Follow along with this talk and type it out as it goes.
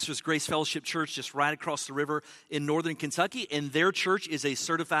This was Grace Fellowship Church just right across the river in northern Kentucky, and their church is a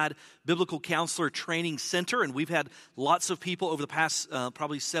certified biblical counselor training center, and we've had lots of people over the past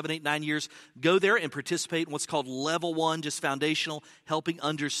probably 7, 8, 9 years go there and participate in what's called Level 1, just foundational, helping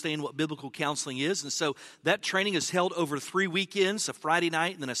understand what biblical counseling is. And so that training is held over 3 weekends, a Friday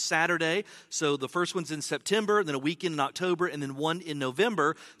night and then a Saturday. So the first one's in September, and then a weekend in October, and then one in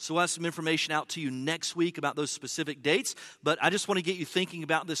November. So we'll have some information out to you next week about those specific dates, but I just want to get you thinking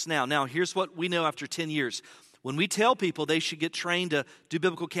about this now. Now, here's what we know after 10 years. When we tell people they should get trained to do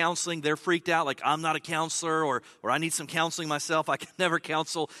biblical counseling, they're freaked out like, I'm not a counselor, or I need some counseling myself. I can never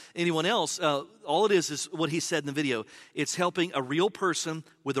counsel anyone else. All it is what he said in the video. It's helping a real person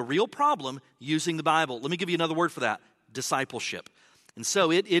with a real problem using the Bible. Let me give you another word for that: discipleship. And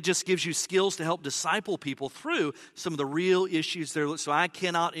so it just gives you skills to help disciple people through some of the real issues there. So I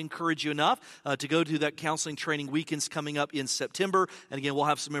cannot encourage you enough to go to that counseling training weekends coming up in September. And again, we'll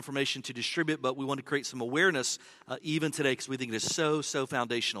have some information to distribute, but we want to create some awareness even today because we think it is so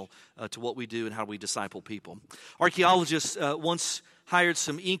foundational to what we do and how we disciple people. Archaeologists once hired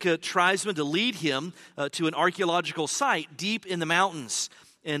some Inca tribesmen to lead him to an archaeological site deep in the mountains.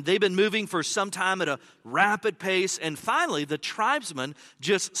 And they've been moving for some time at a rapid pace. And finally, the tribesmen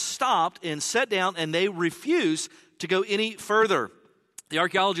just stopped and sat down, and they refused to go any further. The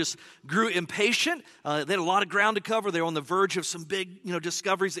archaeologists grew impatient. They had a lot of ground to cover. They were on the verge of some big,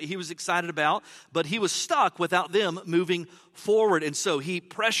 discoveries that he was excited about. But he was stuck without them moving forward. And so he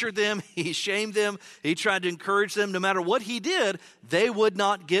pressured them. He shamed them. He tried to encourage them. No matter what he did, they would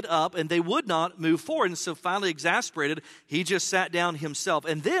not get up and they would not move forward. And so finally, exasperated, he just sat down himself.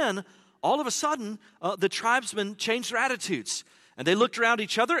 And then, all of a sudden, the tribesmen changed their attitudes. And they looked around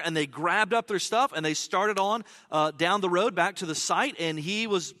each other, and they grabbed up their stuff, and they started on down the road back to the site. And he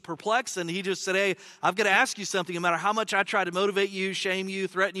was perplexed, and he just said, hey, I've got to ask you something. No matter how much I try to motivate you, shame you,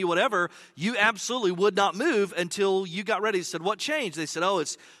 threaten you, whatever, you absolutely would not move until you got ready. He said, what changed? They said,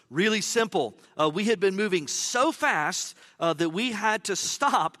 it's really simple. We had been moving so fast that we had to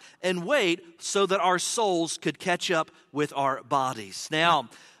stop and wait so that our souls could catch up with our bodies. Now,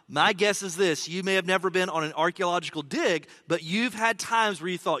 my guess is this: you may have never been on an archaeological dig, but you've had times where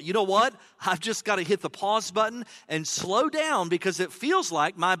you thought, you know what? I've just got to hit the pause button and slow down because it feels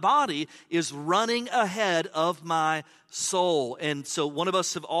like my body is running ahead of my soul. And so one of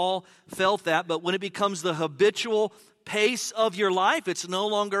us have all felt that, but when it becomes the habitual pace of your life, it's no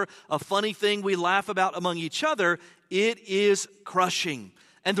longer a funny thing we laugh about among each other. It is crushing.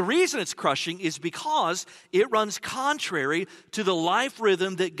 And the reason it's crushing is because it runs contrary to the life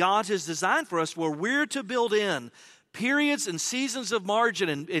rhythm that God has designed for us, where we're to build in periods and seasons of margin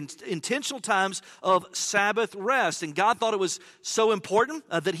and intentional times of Sabbath rest. And God thought it was so important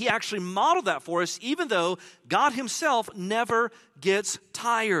that He actually modeled that for us, even though God Himself never gets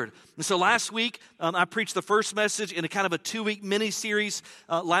tired. And so last week, I preached the first message in a kind of a 2-week mini-series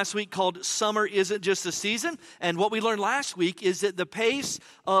last week called Summer Isn't Just a Season. And what we learned last week is that the pace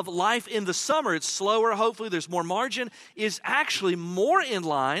of life in the summer, it's slower, hopefully there's more margin, is actually more in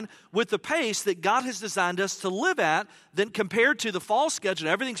line with the pace that God has designed us to live at than compared to the fall schedule.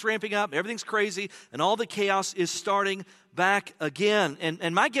 Everything's ramping up, everything's crazy, and all the chaos is starting back again.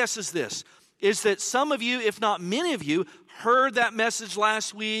 And my guess is this, is that some of you, if not many of you, heard that message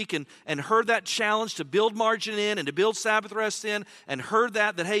last week and heard that challenge to build margin in and to build Sabbath rest in, and heard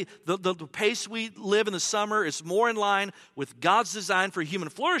that hey, the pace we live in the summer is more in line with God's design for human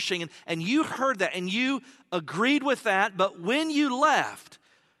flourishing. And you heard that and you agreed with that, but when you left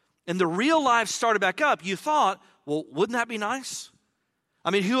and the real life started back up, you thought, well, wouldn't that be nice? I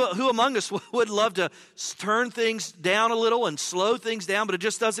mean, who among us would love to turn things down a little and slow things down, but it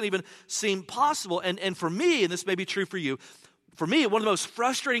just doesn't even seem possible. And for me, and this may be true for you, for me, one of the most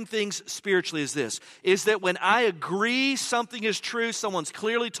frustrating things spiritually is this, is that when I agree something is true, someone's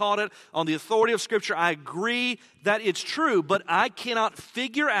clearly taught it on the authority of Scripture, I agree that it's true, but I cannot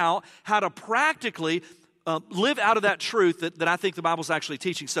figure out how to practically live out of that truth that I think the Bible's actually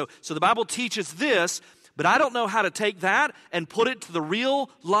teaching. So the Bible teaches this, but I don't know how to take that and put it to the real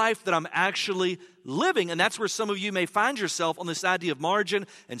life that I'm actually living. And that's where some of you may find yourself on this idea of margin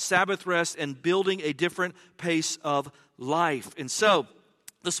and Sabbath rest and building a different pace of life. And so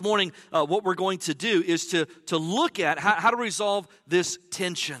this morning, what we're going to do is to look at how to resolve this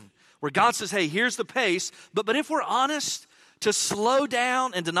tension, where God says, hey, here's the pace. But if we're honest, to slow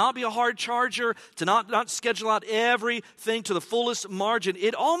down and to not be a hard charger, to not schedule out everything to the fullest margin,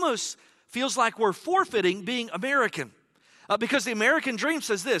 it almost feels like we're forfeiting being American. Because the American dream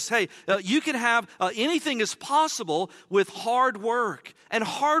says this, hey, you can have anything is possible with hard work. And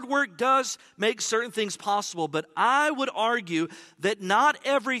hard work does make certain things possible. But I would argue that not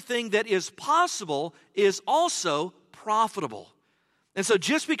everything that is possible is also profitable. And so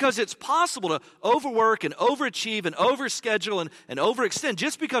just because it's possible to overwork and overachieve and overschedule and overextend,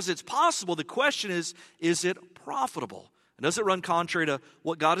 just because it's possible, the question is it profitable? And does it run contrary to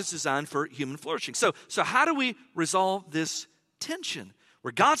what God has designed for human flourishing? So how do we resolve this tension?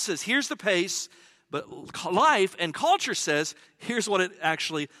 Where God says, here's the pace, but life and culture says, here's what it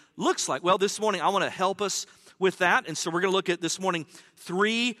actually looks like. Well, this morning I want to help us with that. And so we're going to look at this morning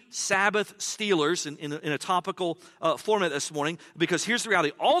 3 Sabbath stealers in a topical format this morning, because here's the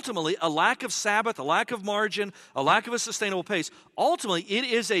reality. Ultimately, a lack of Sabbath, a lack of margin, a lack of a sustainable pace, ultimately it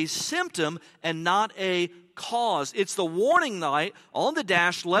is a symptom and not a cause. It's the warning light on the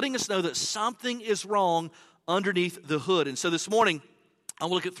dash letting us know that something is wrong underneath the hood. And so this morning, I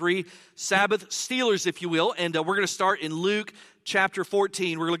will look at 3 Sabbath stealers, if you will, and we're going to start in Luke chapter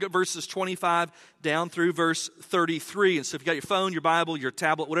 14. We're going to look at verses 25 down through verse 33. And so if you got your phone, your Bible, your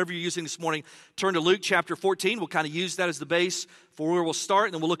tablet, whatever you're using this morning, turn to Luke chapter 14. We'll kind of use that as the base for where we'll start,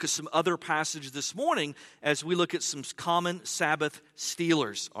 and then we'll look at some other passages this morning as we look at some common Sabbath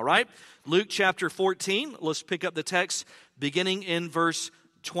stealers. All right? Luke chapter 14. Let's pick up the text beginning in verse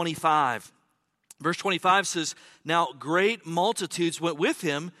 25. Verse 25 says, "Now great multitudes went with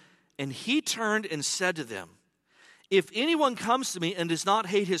him, and he turned and said to them, 'If anyone comes to me and does not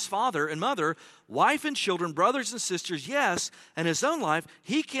hate his father and mother, wife and children, brothers and sisters, yes, and his own life,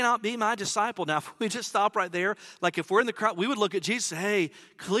 he cannot be my disciple.'" Now, if we just stop right there, like if we're in the crowd, we would look at Jesus and say, "Hey,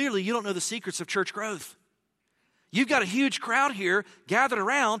 clearly you don't know the secrets of church growth. You've got a huge crowd here gathered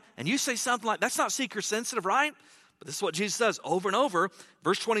around, and you say something like, that's not seeker sensitive, right?" But this is what Jesus does over and over.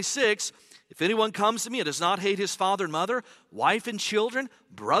 Verse 26, "If anyone comes to me and does not hate his father and mother, wife and children,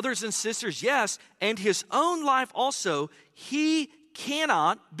 brothers and sisters, yes, and his own life also, he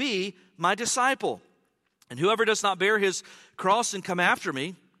cannot be my disciple. And whoever does not bear his cross and come after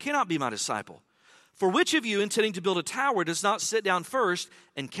me cannot be my disciple. For which of you, intending to build a tower, does not sit down first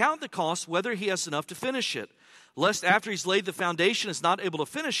and count the cost, whether he has enough to finish it? Lest after he's laid the foundation and is not able to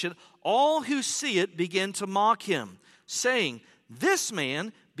finish it, all who see it begin to mock him, saying, 'This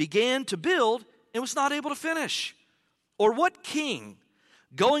man began to build and was not able to finish.' Or what king,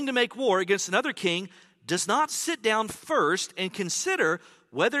 going to make war against another king, does not sit down first and consider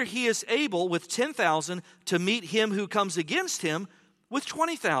whether he is able with 10,000 to meet him who comes against him with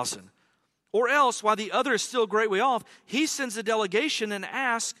 20,000? Or else, while the other is still a great way off, he sends a delegation and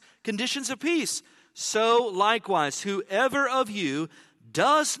asks conditions of peace. So likewise, whoever of you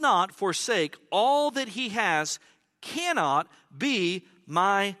does not forsake all that he has cannot be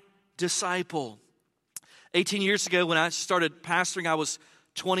my disciple." 18 years ago, when I started pastoring, I was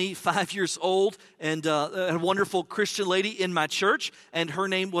 25 years old, and a wonderful Christian lady in my church, and her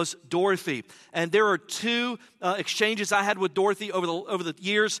name was Dorothy. And there are 2 exchanges I had with Dorothy over the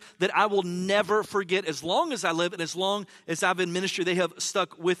years that I will never forget as long as I live and as long as I've been in ministry. They have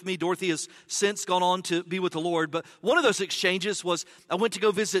stuck with me. Dorothy has since gone on to be with the Lord. But one of those exchanges was I went to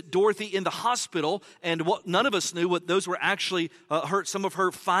go visit Dorothy in the hospital, and what none of us knew, what those were actually some of her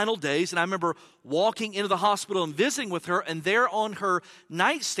final days. And I remember walking into the hospital and visiting with her, and there on her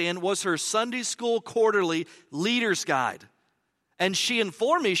nightstand was her Sunday school quarterly leader's guide. And she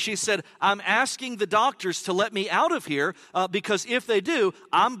informed me, she said, "I'm asking the doctors to let me out of here because if they do,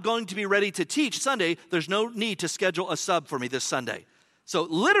 I'm going to be ready to teach Sunday. There's no need to schedule a sub for me this Sunday." So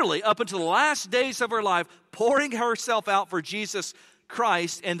literally up until the last days of her life, pouring herself out for Jesus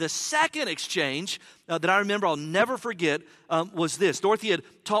Christ. And the second exchange that I remember I'll never forget was this. Dorothy had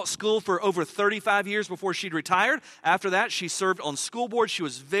taught school for over 35 years before she'd retired. After that, she served on school board. She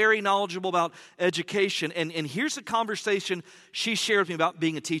was very knowledgeable about education. And here's a conversation she shared with me about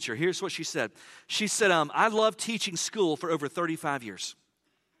being a teacher. Here's what she said. She said, "I loved teaching school for over 35 years.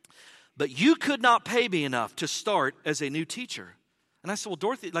 But you could not pay me enough to start as a new teacher." And I said, "Well,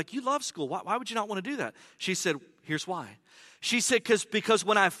 Dorothy, like you love school. Why would you not want to do that?" She said, "Here's why." She said, because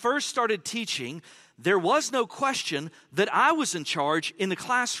when I first started teaching, there was no question that I was in charge in the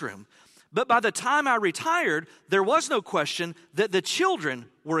classroom. But by the time I retired, there was no question that the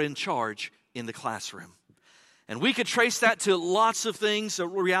children were in charge in the classroom. And we could trace that to lots of things,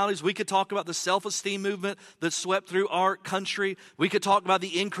 realities. We could talk about the self-esteem movement that swept through our country. We could talk about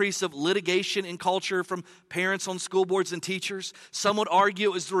the increase of litigation in culture from parents on school boards and teachers. Some would argue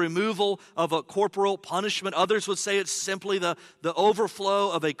it was the removal of a corporal punishment. Others would say it's simply the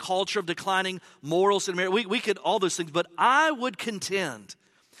overflow of a culture of declining morals in America. We could all those things, but I would contend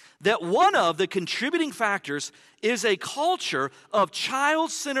that one of the contributing factors is a culture of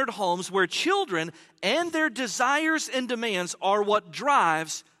child-centered homes where children and their desires and demands are what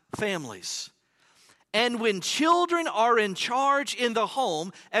drives families. And when children are in charge in the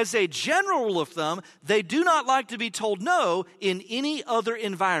home, as a general rule of thumb, they do not like to be told no in any other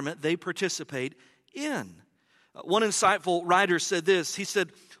environment they participate in. One insightful writer said this. He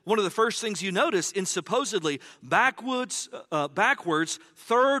said, one of the first things you notice in supposedly backwards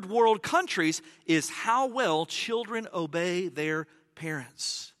third world countries is how well children obey their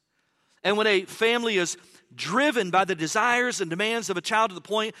parents. And when a family is driven by the desires and demands of a child to the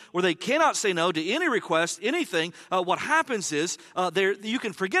point where they cannot say no to any request, anything, what happens is you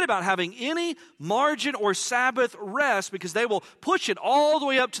can forget about having any margin or Sabbath rest because they will push it all the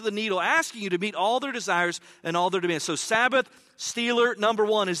way up to the needle, asking you to meet all their desires and all their demands. So Sabbath stealer number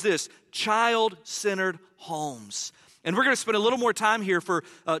one is this: child-centered homes. And we're going to spend a little more time here for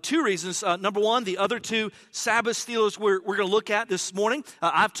two reasons. Number one, the other two Sabbath stealers we're going to look at this morning.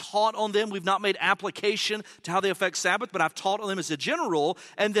 I've taught on them. We've not made application to how they affect Sabbath, but I've taught on them as a general rule.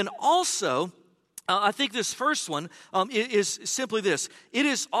 And then also, I think this first one is simply this. It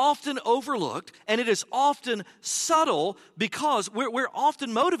is often overlooked, and it is often subtle because we're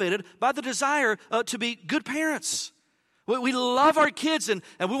often motivated by the desire to be good parents. We love our kids, and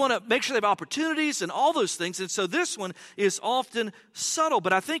we want to make sure they have opportunities and all those things. And so this one is often subtle.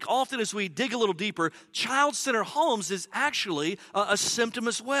 But I think often as we dig a little deeper, child-centered homes is actually a symptom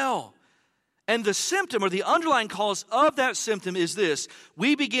as well. And the symptom or the underlying cause of that symptom is this: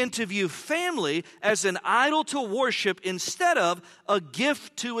 we begin to view family as an idol to worship instead of a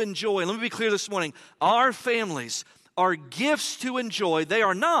gift to enjoy. And let me be clear this morning. Our families are gifts to enjoy. They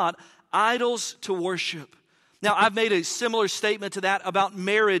are not idols to worship. Now, I've made a similar statement to that about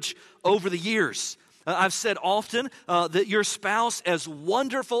marriage over the years. I've said often that your spouse, as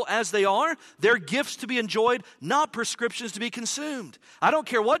wonderful as they are, they're gifts to be enjoyed, not prescriptions to be consumed. I don't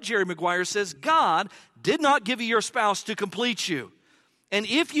care what Jerry Maguire says, God did not give you your spouse to complete you. And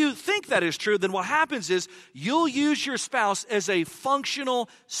if you think that is true, then what happens is you'll use your spouse as a functional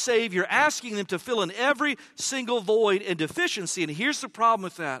savior, asking them to fill in every single void and deficiency. And here's the problem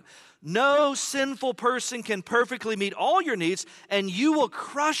with that. No sinful person can perfectly meet all your needs, and you will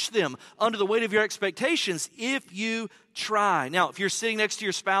crush them under the weight of your expectations if you try. Now, if you're sitting next to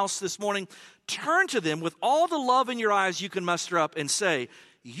your spouse this morning, turn to them with all the love in your eyes you can muster up and say,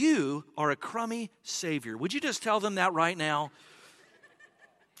 "You are a crummy savior." Would you just tell them that right now?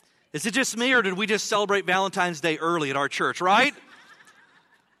 Is it just me, or did we just celebrate Valentine's Day early at our church, right?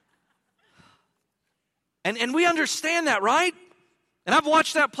 And we understand that, right? And I've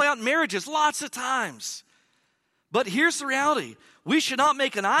watched that play out in marriages lots of times. But here's the reality. We should not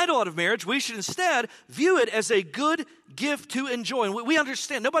make an idol out of marriage. We should instead view it as a good gift to enjoy. And we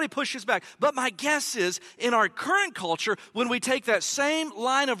understand. Nobody pushes back. But my guess is, in our current culture, when we take that same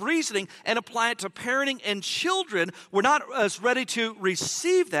line of reasoning and apply it to parenting and children, we're not as ready to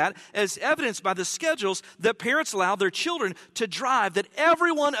receive that, as evidenced by the schedules that parents allow their children to drive that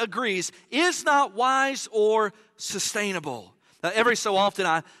everyone agrees is not wise or sustainable. Every so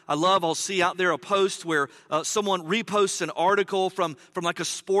often, I'll see out there a post where someone reposts an article from like a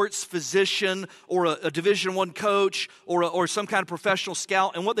sports physician or a Division I coach or some kind of professional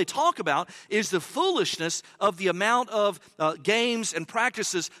scout. And what they talk about is the foolishness of the amount of games and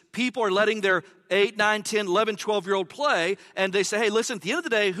practices people are letting their 8, 9, 10, 11, 12-year-old play. And they say, hey, listen, at the end of the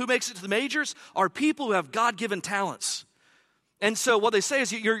day, who makes it to the majors are people who have God-given talents. And so what they say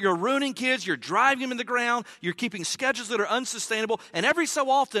is you're ruining kids, you're driving them in the ground, you're keeping schedules that are unsustainable, and every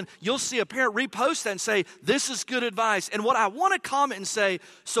so often you'll see a parent repost that and say, this is good advice. And what I want to comment and say,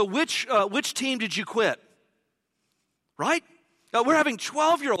 so which team did you quit? Right? We're having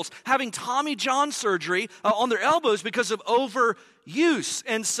 12-year-olds having Tommy John surgery on their elbows because of overuse.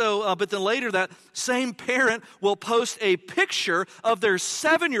 And so, but then later that same parent will post a picture of their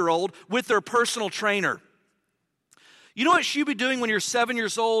 7-year-old with their personal trainer. You know what you should be doing when you're 7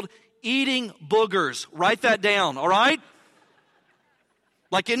 years old? Eating boogers. Write that down, all right?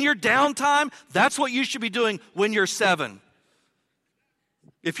 Like in your downtime, that's what you should be doing when you're 7.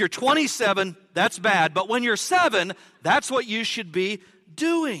 If you're 27, that's bad. But when you're 7, that's what you should be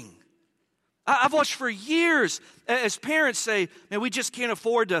doing. I've watched for years as parents say, man, we just can't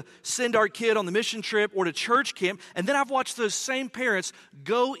afford to send our kid on the mission trip or to church camp. And then I've watched those same parents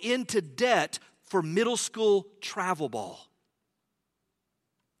go into debt for middle school travel ball.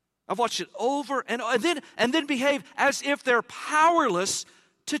 I've watched it over and then behave as if they're powerless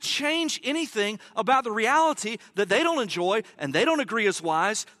to change anything about the reality that they don't enjoy and they don't agree is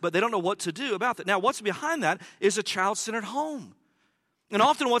wise, but they don't know what to do about that. Now, what's behind that is a child-centered home. And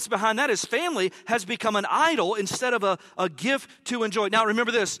often what's behind that is family has become an idol instead of a gift to enjoy. Now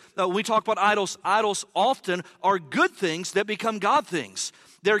remember this, when we talk about idols often are good things that become God things.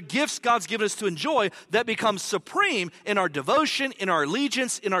 They're gifts God's given us to enjoy that become supreme in our devotion, in our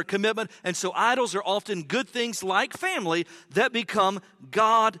allegiance, in our commitment. And so idols are often good things like family that become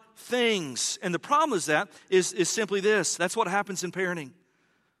God things. And the problem is simply this. That's what happens in parenting.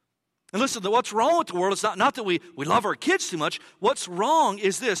 And listen, what's wrong with the world is not that we love our kids too much. What's wrong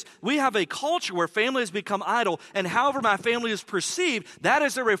is this. We have a culture where family has become idol, and however my family is perceived, that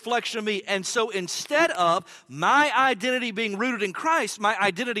is a reflection of me. And so instead of my identity being rooted in Christ, my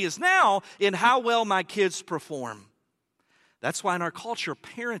identity is now in how well my kids perform. That's why in our culture,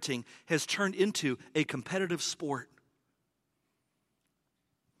 parenting has turned into a competitive sport.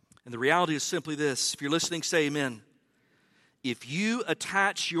 And the reality is simply this. If you're listening, say amen. If you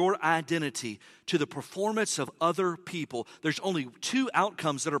attach your identity to the performance of other people, there's only two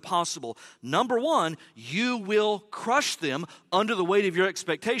outcomes that are possible. Number one, you will crush them under the weight of your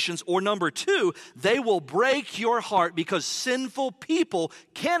expectations. Or number two, they will break your heart because sinful people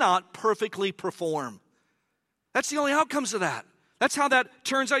cannot perfectly perform. That's the only outcomes of that. That's how that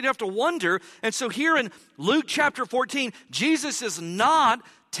turns out. You have to wonder. And so here in Luke chapter 14, Jesus is not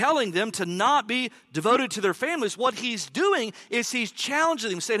telling them to not be devoted to their families. What he's doing is he's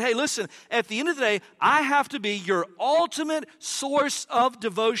challenging them, saying, hey, listen, at the end of the day, I have to be your ultimate source of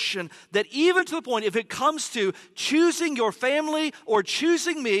devotion, that even to the point, if it comes to choosing your family or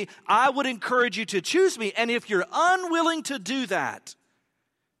choosing me, I would encourage you to choose me. And if you're unwilling to do that,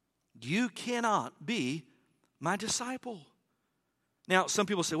 you cannot be my disciple. Now, some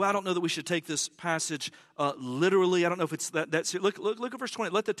people say, well, I don't know that we should take this passage literally. I don't know if it's that's it. Look at verse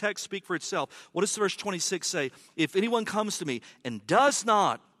 20. Let the text speak for itself. What does verse 26 say? If anyone comes to me and does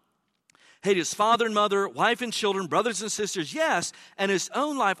not hate his father and mother, wife and children, brothers and sisters, yes, and his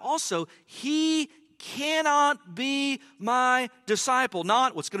own life also, he cannot be my disciple.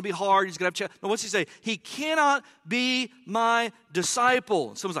 Not what's going to be hard, he's going to have no, what's he say? He cannot be my disciple.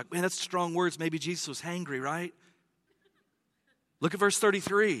 And someone's like, man, that's strong words. Maybe Jesus was hangry, right? Look at verse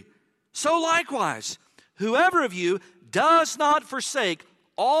 33. So likewise, whoever of you does not forsake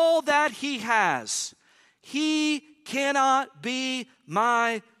all that he has, he cannot be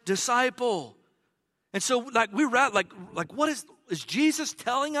my disciple. And so we read, what is Jesus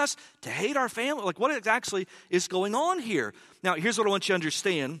telling us to hate our family? Like what actually is going on here? Now, here's what I want you to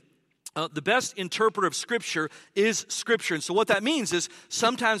understand. The best interpreter of Scripture is Scripture. And so what that means is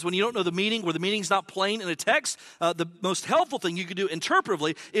sometimes when you don't know the meaning or the meaning's not plain in a text, the most helpful thing you can do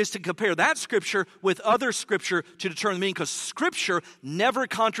interpretively is to compare that Scripture with other Scripture to determine the meaning, because Scripture never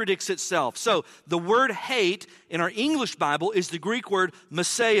contradicts itself. So the word hate in our English Bible is the Greek word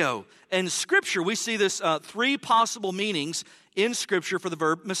meseo. And Scripture, we see this three possible meanings in Scripture for the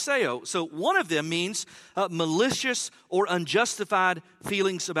verb meseo. So one of them means malicious or unjustified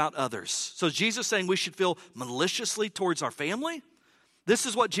feelings about others. So is Jesus saying we should feel maliciously towards our family? This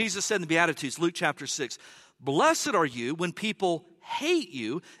is what Jesus said in the Beatitudes, Luke chapter 6. Blessed are you when people hate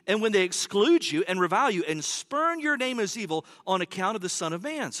you and when they exclude you and revile you and spurn your name as evil on account of the Son of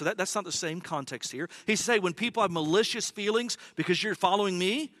Man. So that's not the same context here. He says, when people have malicious feelings because you're following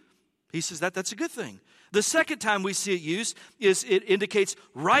me, he says that's a good thing. The second time we see it used is it indicates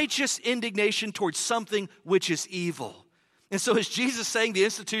righteous indignation towards something which is evil. And so is Jesus saying the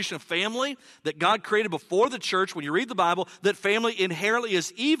institution of family that God created before the church, when you read the Bible, that family inherently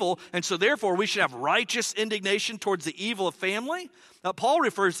is evil, and so therefore we should have righteous indignation towards the evil of family? Now, Paul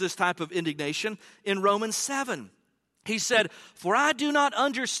refers to this type of indignation in Romans 7. He said, for I do not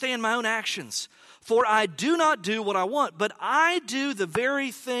understand my own actions, for I do not do what I want, but I do the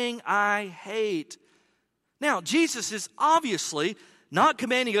very thing I hate. Now, Jesus is obviously not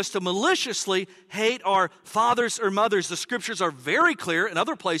commanding us to maliciously hate our fathers or mothers. The Scriptures are very clear. In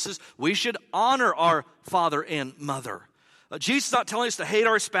other places, we should honor our father and mother. Jesus is not telling us to hate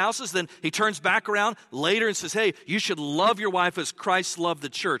our spouses. Then he turns back around later and says, hey, you should love your wife as Christ loved the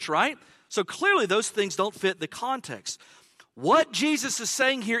church, right? So clearly those things don't fit the context. What Jesus is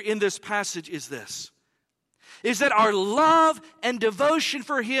saying here in this passage is this, is that our love and devotion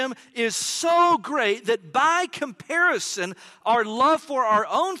for him is so great that by comparison, our love for our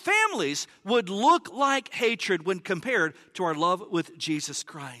own families would look like hatred when compared to our love with Jesus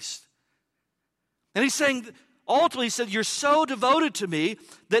Christ. And he's saying, ultimately, he said, you're so devoted to me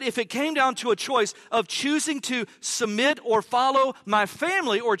that if it came down to a choice of choosing to submit or follow my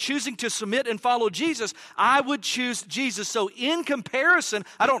family or choosing to submit and follow Jesus, I would choose Jesus. So in comparison,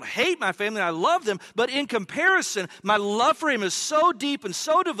 I don't hate my family, I love them, but in comparison, my love for him is so deep and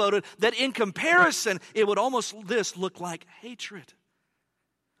so devoted that in comparison, it would almost look like hatred.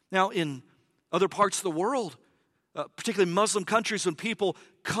 Now, in other parts of the world, particularly Muslim countries, when people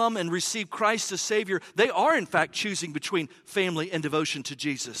come and receive Christ as Savior, they are in fact choosing between family and devotion to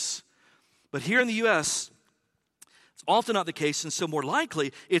Jesus. But here in the U.S., it's often not the case, and so more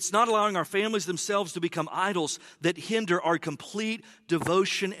likely, it's not allowing our families themselves to become idols that hinder our complete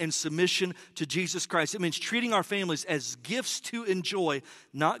devotion and submission to Jesus Christ. It means treating our families as gifts to enjoy,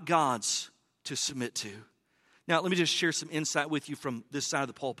 not gods to submit to. Now, let me just share some insight with you from this side of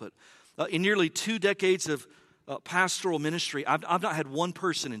the pulpit. In nearly 2 decades of pastoral ministry, I've not had one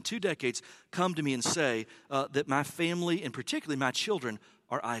person in 2 decades come to me and say that my family, and particularly my children,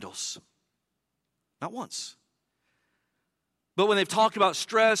 are idols. Not once. But when they've talked about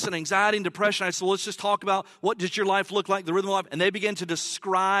stress and anxiety and depression, I said, well, let's just talk about what does your life look like, the rhythm of life. And they begin to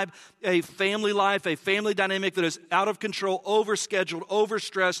describe a family life, a family dynamic that is out of control, overscheduled,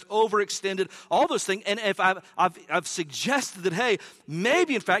 overstressed, overextended, all those things. And if I've suggested that, hey,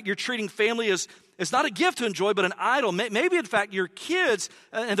 maybe in fact you're treating family as it's not a gift to enjoy, but an idol. Maybe, in fact, your kids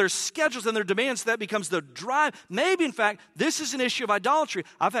and their schedules and their demands, that becomes the drive. Maybe, in fact, this is an issue of idolatry.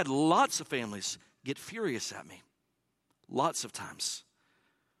 I've had lots of families get furious at me. Lots of times.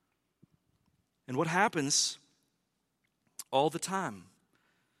 And what happens all the time,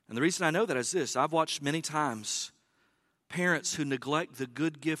 and the reason I know that is this: I've watched many times parents who neglect the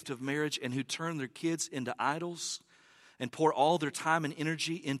good gift of marriage and who turn their kids into idols and pour all their time and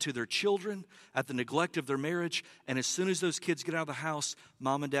energy into their children at the neglect of their marriage. And as soon as those kids get out of the house,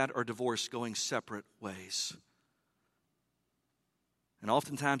 mom and dad are divorced, going separate ways. And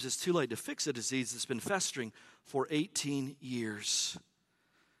oftentimes it's too late to fix a disease that's been festering for 18 years.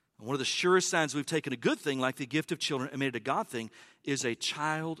 And one of the surest signs we've taken a good thing like the gift of children and made it a God thing is a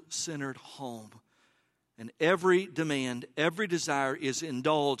child-centered home. And every demand, every desire is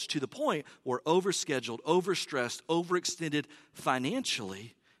indulged to the point where overscheduled, overstressed, overextended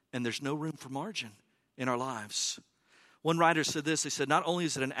financially, and there's no room for margin in our lives. One writer said this, they said, not only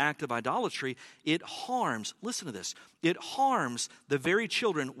is it an act of idolatry, it harms, listen to this, it harms the very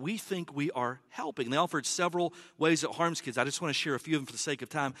children we think we are helping. They offered several ways it harms kids. I just want to share a few of them for the sake of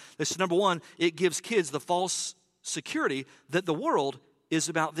time. They said, number one, it gives kids the false security that the world is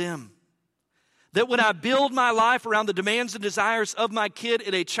about them. That when I build my life around the demands and desires of my kid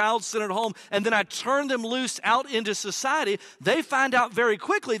in a child-centered home, and then I turn them loose out into society, they find out very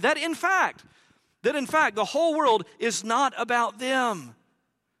quickly that in fact, the whole world is not about them.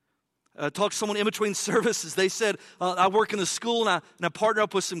 I talked to someone in between services. They said, I work in the school and I partner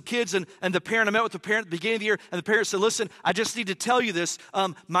up with some kids. And I met with the parent at the beginning of the year. And the parent said, listen, I just need to tell you this.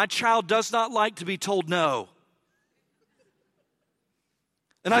 My child does not like to be told no.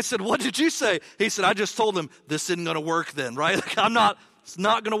 And I said, what did you say? He said, I just told him this isn't going to work then, right? It's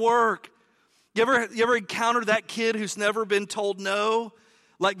not going to work. You ever encountered that kid who's never been told no?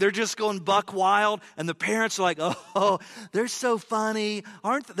 Like they're just going buck wild, and the parents are like, oh, they're so funny,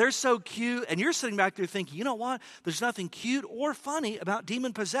 they're so cute. And you're sitting back there thinking, you know what? There's nothing cute or funny about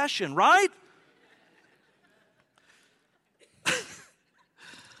demon possession, right?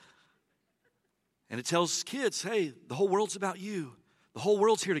 And it tells kids, hey, the whole world's about you. The whole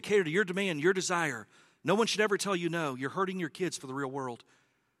world's here to cater to your demand, your desire. No one should ever tell you no. You're hurting your kids for the real world.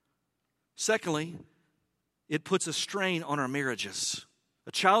 Secondly, it puts a strain on our marriages.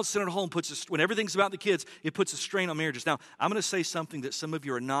 A child-centered home when everything's about the kids, it puts a strain on marriages. Now, I'm going to say something that some of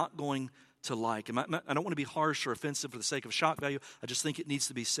you are not going to like. And I don't want to be harsh or offensive for the sake of shock value. I just think it needs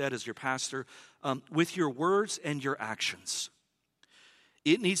to be said as your pastor. With your words and your actions,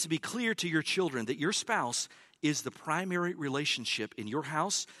 it needs to be clear to your children that your spouse is the primary relationship in your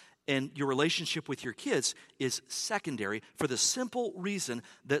house, and your relationship with your kids is secondary for the simple reason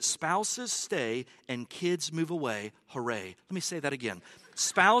that spouses stay and kids move away. Hooray. Let me say that again.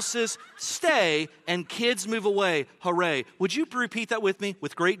 Spouses stay and kids move away. Hooray. Would you repeat that with me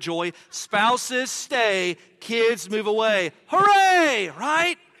with great joy? Spouses stay, kids move away. Hooray,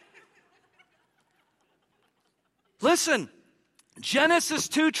 right? Listen, Genesis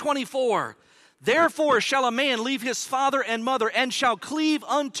 2:24. Therefore shall a man leave his father and mother and shall cleave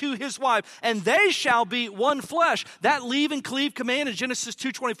unto his wife, and they shall be one flesh. That leave and cleave command in Genesis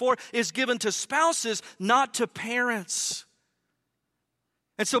 2:24 is given to spouses, not to parents.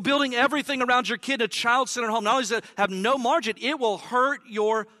 And so building everything around your kid in a child-centered home, not only does it have no margin, it will hurt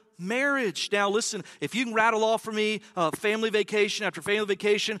your marriage. Now listen, if you can rattle off for me family vacation after family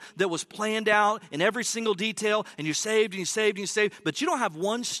vacation that was planned out in every single detail, and you saved and you saved and you saved, but you don't have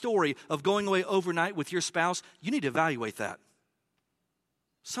one story of going away overnight with your spouse, you need to evaluate that.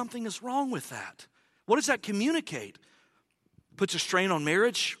 Something is wrong with that. What does that communicate? Puts a strain on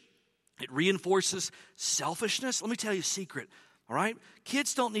marriage. It reinforces selfishness. Let me tell you a secret. all right?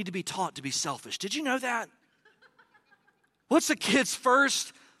 Kids don't need to be taught to be selfish. Did you know that? What's the kid's one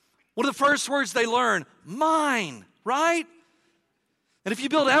of the first words they learn? Mine, right? And if you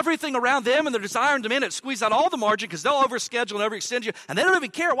build everything around them and their desire and demand, it squeeze out all the margin because they'll overschedule and overextend you, and they don't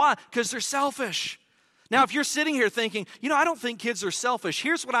even care. Why? Because they're selfish. Now, if you're sitting here thinking, I don't think kids are selfish,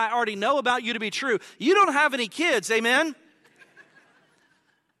 here's what I already know about you to be true. You don't have any kids, amen?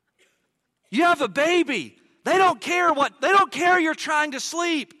 You have a baby. They don't care you're trying to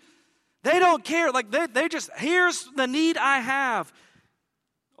sleep. They don't care. Like they just, here's the need I have.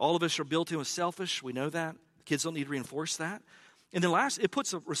 All of us are built in with selfish. We know that. Kids don't need to reinforce that. And then last, it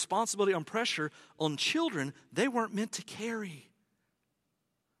puts a responsibility on pressure on children they weren't meant to carry.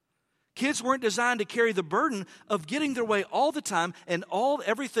 Kids weren't designed to carry the burden of getting their way all the time and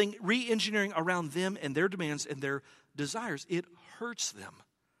everything re-engineering around them and their demands and their desires. It hurts them.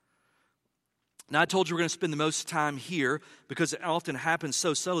 Now, I told you we're going to spend the most time here because it often happens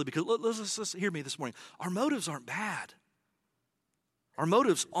so subtly. Because let's hear me this morning. Our motives aren't bad. Our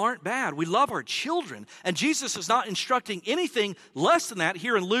motives aren't bad. We love our children. And Jesus is not instructing anything less than that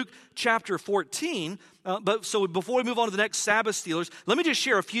here in Luke chapter 14. So before we move on to the next Sabbath stealers, let me just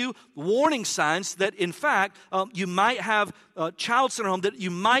share a few warning signs that, in fact, you might have a child center home, that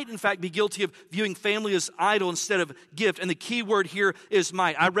you might, in fact, be guilty of viewing family as idol instead of gift. And the key word here is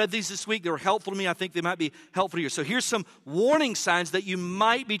might. I read these this week. They were helpful to me. I think they might be helpful to you. So here's some warning signs that you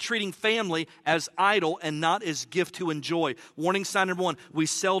might be treating family as idol and not as gift to enjoy. Warning sign number one, we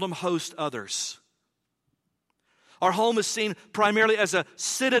seldom host others. Our home is seen primarily as a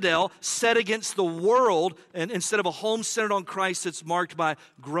citadel set against the world, and instead of a home centered on Christ, it's marked by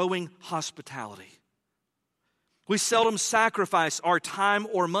growing hospitality. We seldom sacrifice our time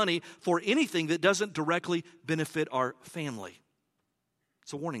or money for anything that doesn't directly benefit our family.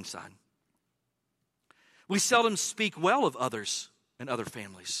 It's a warning sign. We seldom speak well of others and other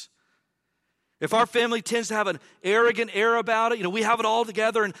families. If our family tends to have an arrogant air about it, we have it all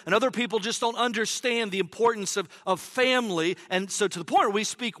together, and other people just don't understand the importance of family. And so to the point where we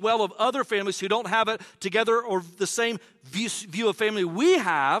speak well of other families who don't have it together or the same view of family we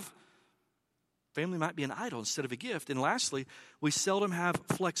have, family might be an idol instead of a gift. And lastly, we seldom have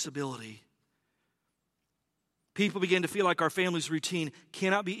flexibility. People begin to feel like our family's routine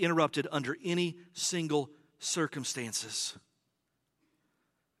cannot be interrupted under any single circumstances.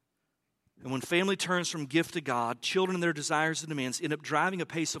 And when family turns from gift to God, children and their desires and demands end up driving a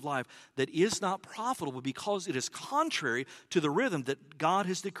pace of life that is not profitable because it is contrary to the rhythm that God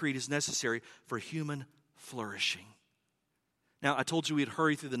has decreed is necessary for human flourishing. Now, I told you we'd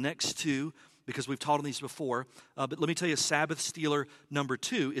hurry through the next two because we've taught on these before. But let me tell you, Sabbath stealer number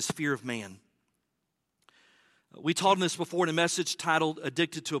 2 is fear of man. We taught on this before in a message titled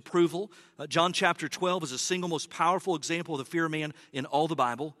Addicted to Approval. John chapter 12 is the single most powerful example of the fear of man in all the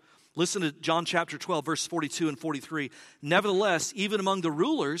Bible. Listen to John chapter 12, verse 42 and 43. Nevertheless, even among the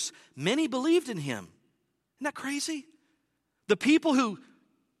rulers, many believed in him. Isn't that crazy? The people who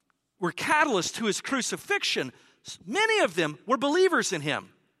were catalysts to his crucifixion, many of them were believers in him.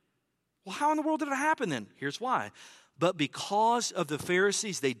 Well, how in the world did it happen then? Here's why. But because of the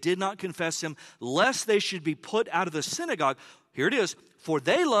Pharisees, they did not confess him, lest they should be put out of the synagogue. Here it is. For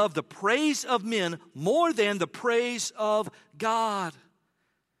they love the praise of men more than the praise of God.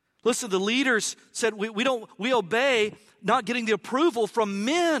 Listen, the leaders said, we obey not getting the approval from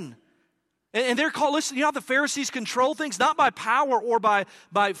men. And they're called, listen, you know how the Pharisees control things? Not by power or by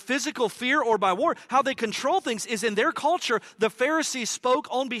physical fear or by war. How they control things is in their culture, the Pharisees spoke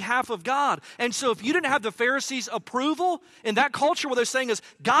on behalf of God. And so if you didn't have the Pharisees' approval, in that culture what they're saying is,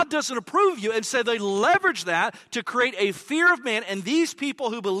 God doesn't approve you. And so they leveraged that to create a fear of man. And these people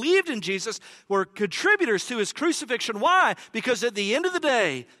who believed in Jesus were contributors to his crucifixion. Why? Because at the end of the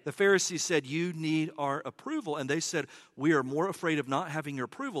day, the Pharisees said, you need our approval. And they said, we are more afraid of not having your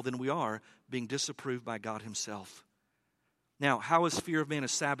approval than we are being disapproved by God himself. Now, how is fear of man a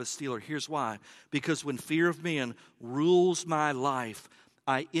Sabbath stealer? Here's why. Because when fear of man rules my life,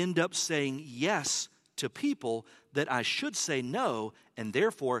 I end up saying yes to people that I should say no, and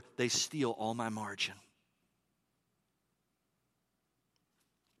therefore they steal all my margin.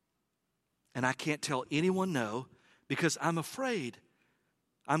 And I can't tell anyone no because I'm afraid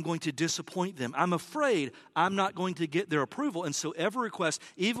I'm going to disappoint them. I'm afraid I'm not going to get their approval. And so every request,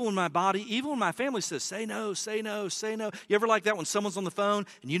 even when my body, even when my family says, say no, say no, say no. You ever like that when someone's on the phone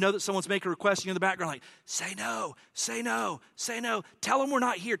and you know that someone's making a request and you're in the background like, say no, say no, say no. Tell them we're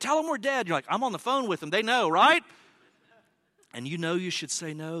not here. Tell them we're dead. You're like, I'm on the phone with them. They know, right? And you know you should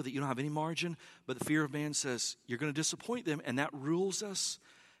say no, that you don't have any margin. But the fear of man says you're going to disappoint them, and that rules us.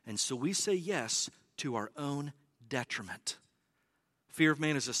 And so we say yes to our own detriment. Fear of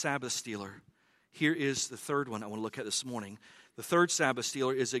man is a Sabbath stealer. Here is the third one I want to look at this morning. The third Sabbath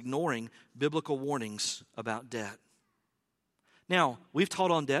stealer is ignoring biblical warnings about debt. Now, we've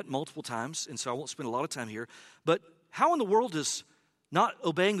taught on debt multiple times, and so I won't spend a lot of time here. But how in the world is not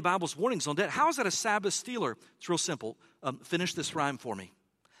obeying the Bible's warnings on debt, how is that a Sabbath stealer? It's real simple. Finish this rhyme for me.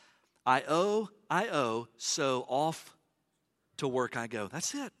 I owe, so off to work I go.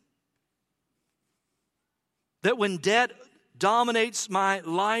 That's it. That when debt dominates my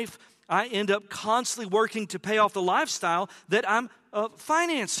life, I end up constantly working to pay off the lifestyle that I'm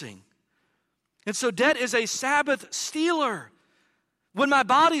financing. And so debt is a Sabbath stealer. When my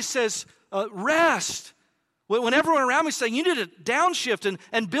body says rest, when everyone around me is saying you need to downshift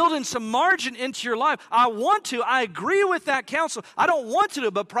and build in some margin into your life, I agree with that counsel. I don't want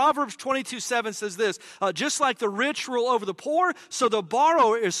to, but Proverbs 22:7 says this, just like the rich rule over the poor, so the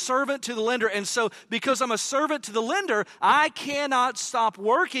borrower is servant to the lender. And so because I'm a servant to the lender, I cannot stop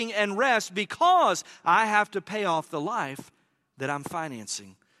working and rest because I have to pay off the life that I'm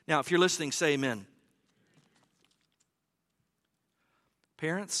financing. Now, if you're listening, say amen.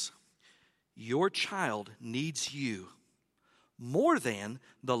 Parents, your child needs you more than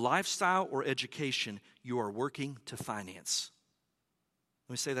the lifestyle or education you are working to finance.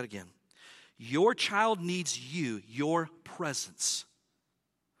 Let me say that again. Your child needs you, your presence,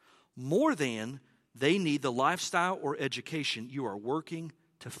 more than they need the lifestyle or education you are working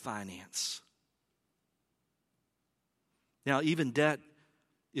to finance. Now, even debt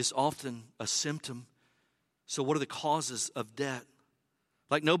is often a symptom. So what are the causes of debt?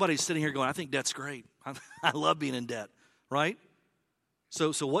 Like nobody's sitting here going, I think debt's great. I love being in debt, right?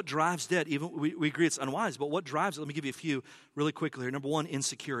 So what drives debt? Even we agree it's unwise, but what drives it? Let me give you a few really quickly here. Number one,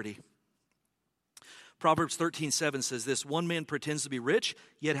 insecurity. Proverbs 13:7 says this, one man pretends to be rich,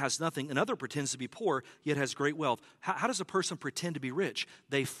 yet has nothing. Another pretends to be poor, yet has great wealth. How does a person pretend to be rich?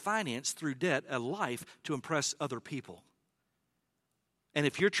 They finance through debt a life to impress other people. And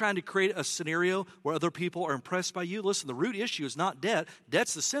if you're trying to create a scenario where other people are impressed by you, listen, the root issue is not debt.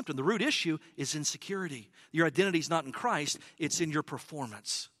 Debt's the symptom. The root issue is insecurity. Your identity is not in Christ. It's in your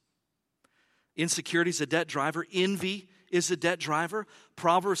performance. Insecurity is a debt driver. Envy is a debt driver.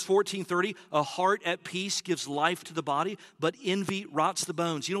 Proverbs 14:30, a heart at peace gives life to the body, but envy rots the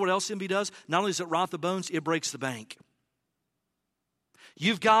bones. You know what else envy does? Not only does it rot the bones, it breaks the bank.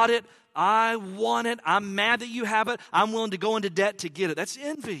 You've got it. I want it. I'm mad that you have it. I'm willing to go into debt to get it. That's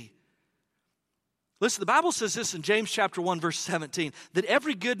envy. Listen, the Bible says this in James chapter 1, verse 17, that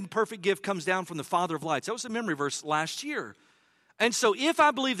every good and perfect gift comes down from the Father of lights. That was a memory verse last year. And so if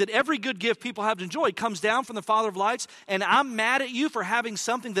I believe that every good gift people have enjoyed comes down from the Father of lights, and I'm mad at you for having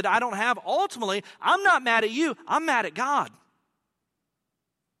something that I don't have, ultimately, I'm not mad at you. I'm mad at God.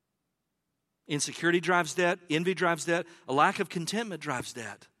 Insecurity drives debt. Envy drives debt. A lack of contentment drives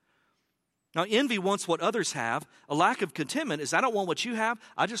debt. Now, envy wants what others have. A lack of contentment is I don't want what you have.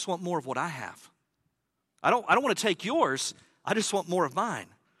 I just want more of what I have. I don't want to take yours. I just want more of mine.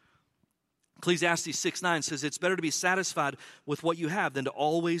 Ecclesiastes 6:9 says it's better to be satisfied with what you have than to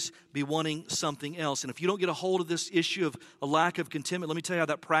always be wanting something else. And if you don't get a hold of this issue of a lack of contentment, let me tell you how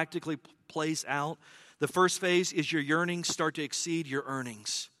that practically plays out. The first phase is your yearnings start to exceed your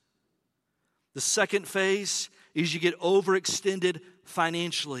earnings. The second phase is you get overextended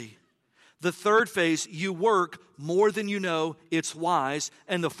financially. The third phase, you work more than you know it's wise.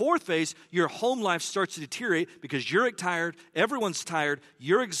 And the fourth phase, your home life starts to deteriorate because you're tired, everyone's tired,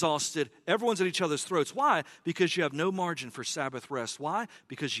 you're exhausted, everyone's at each other's throats. Why? Because you have no margin for Sabbath rest. Why?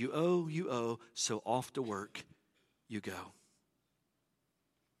 Because you owe, so off to work you go.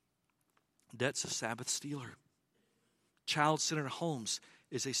 Debt's a Sabbath stealer. Child-centered homes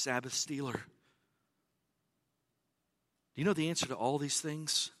is a Sabbath stealer. Do you know the answer to all these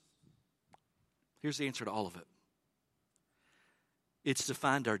things? Here's the answer to all of it. It's to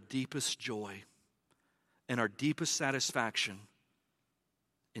find our deepest joy and our deepest satisfaction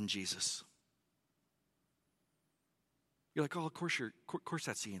in Jesus. You're like, oh, of course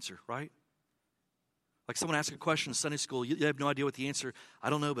that's the answer, right? Like someone asked a question in Sunday school, you have no idea what the answer,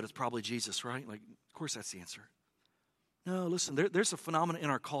 I don't know, but it's probably Jesus, right? Like, of course that's the answer. No, listen, there's a phenomenon in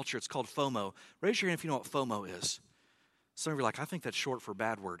our culture. It's called FOMO. Raise your hand if you know what FOMO is. Some of you are like, I think that's short for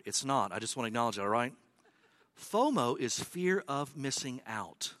bad word. It's not. I just want to acknowledge it, all right? FOMO is fear of missing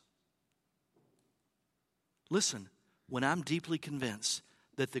out. Listen, when I'm deeply convinced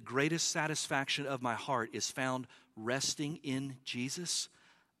that the greatest satisfaction of my heart is found resting in Jesus,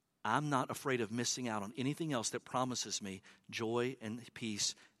 I'm not afraid of missing out on anything else that promises me joy and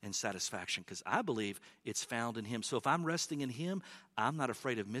peace and satisfaction because I believe it's found in Him. So if I'm resting in Him, I'm not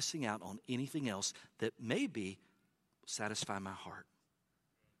afraid of missing out on anything else that maybe satisfy my heart.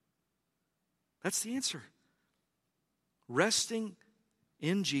 That's the answer. Resting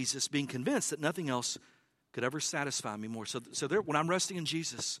in Jesus, being convinced that nothing else could ever satisfy me more. So when I'm resting in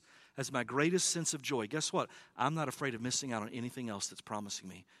Jesus as my greatest sense of joy, guess what? I'm not afraid of missing out on anything else that's promising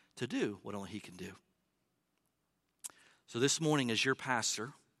me to do what only He can do. So this morning, as your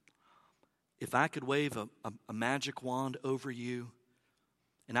pastor, if I could wave a magic wand over you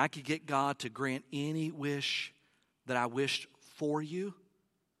and I could get God to grant any wish that I wished for you,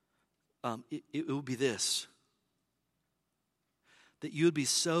 it would be this: that you would be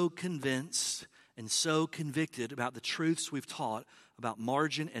so convinced and so convicted about the truths we've taught about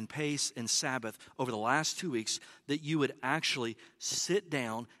margin and pace and Sabbath over the last 2 weeks that you would actually sit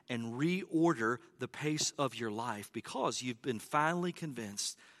down and reorder the pace of your life, because you've been finally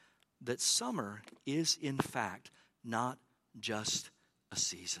convinced that summer is in fact not just a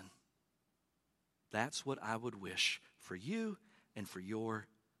season. That's what I would wish for you and for your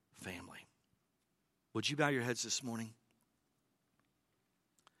family. Would you bow your heads this morning?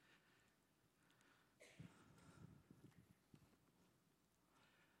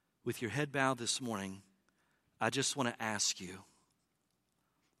 With your head bowed this morning, I just want to ask you,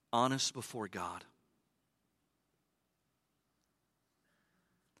 honest before God,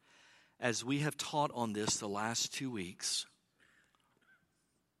 as we have taught on this the last 2 weeks,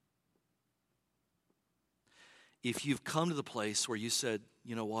 if you've come to the place where you said,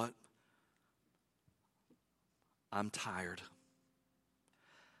 you know what, I'm tired.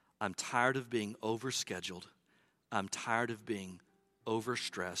 I'm tired of being overscheduled. I'm tired of being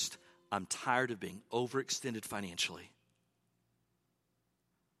overstressed. I'm tired of being overextended financially.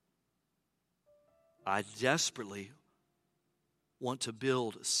 I desperately want to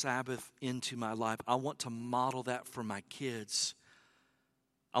build Sabbath into my life. I want to model that for my kids.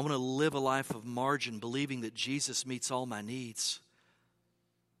 I want to live a life of margin, believing that Jesus meets all my needs.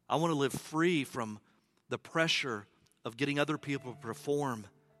 I want to live free from the pressure of getting other people to perform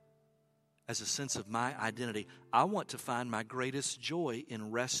as a sense of my identity. I want to find my greatest joy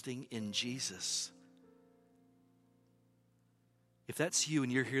in resting in Jesus. If that's you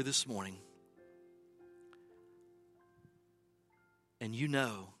and you're here this morning, and you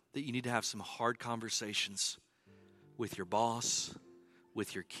know that you need to have some hard conversations with your boss,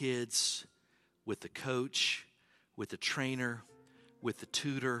 with your kids, with the coach, with the trainer, with the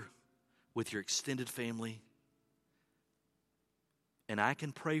tutor, with your extended family, and I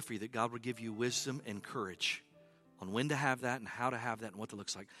can pray for you that God will give you wisdom and courage on when to have that and how to have that and what that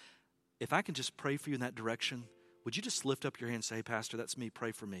looks like. If I can just pray for you in that direction, would you just lift up your hand and say, hey, Pastor, that's me.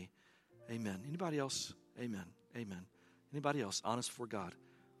 Pray for me. Amen. Anybody else? Amen. Amen. Anybody else? Honest before God.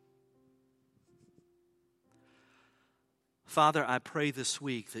 Father, I pray this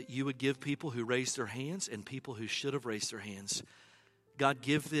week that you would give people who raised their hands and people who should have raised their hands, God,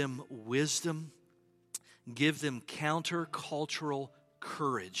 give them wisdom, give them countercultural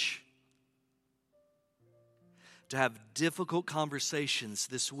courage to have difficult conversations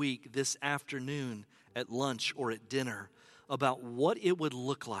this week, this afternoon, at lunch or at dinner about what it would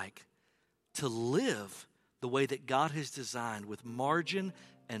look like to live the way that God has designed, with margin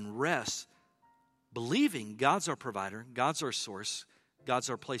and rest, believing God's our provider, God's our source,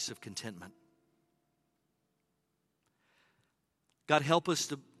 God's our place of contentment. God, help us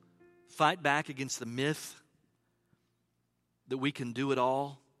to fight back against the myth that we can do it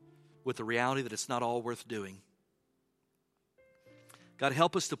all, with the reality that it's not all worth doing. God,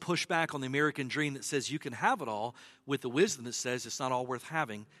 help us to push back on the American dream that says you can have it all, with the wisdom that says it's not all worth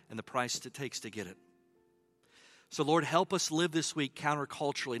having and the price it takes to get it. So, Lord, help us live this week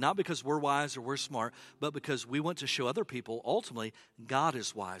counterculturally, not because we're wise or we're smart, but because we want to show other people, ultimately, God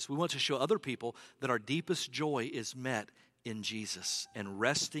is wise. We want to show other people that our deepest joy is met in Jesus, and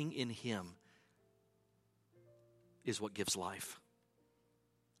resting in Him is what gives life.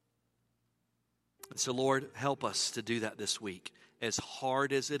 And so, Lord, help us to do that this week, as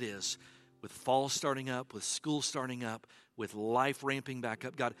hard as it is, with fall starting up, with school starting up, with life ramping back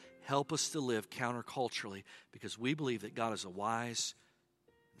up. God, help us to live counterculturally, because we believe that God is a wise,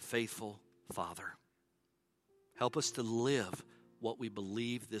 faithful Father. Help us to live what we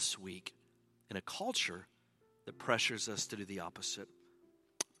believe this week in a culture that pressures us to do the opposite.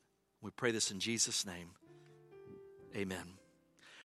 We pray this in Jesus' name. Amen.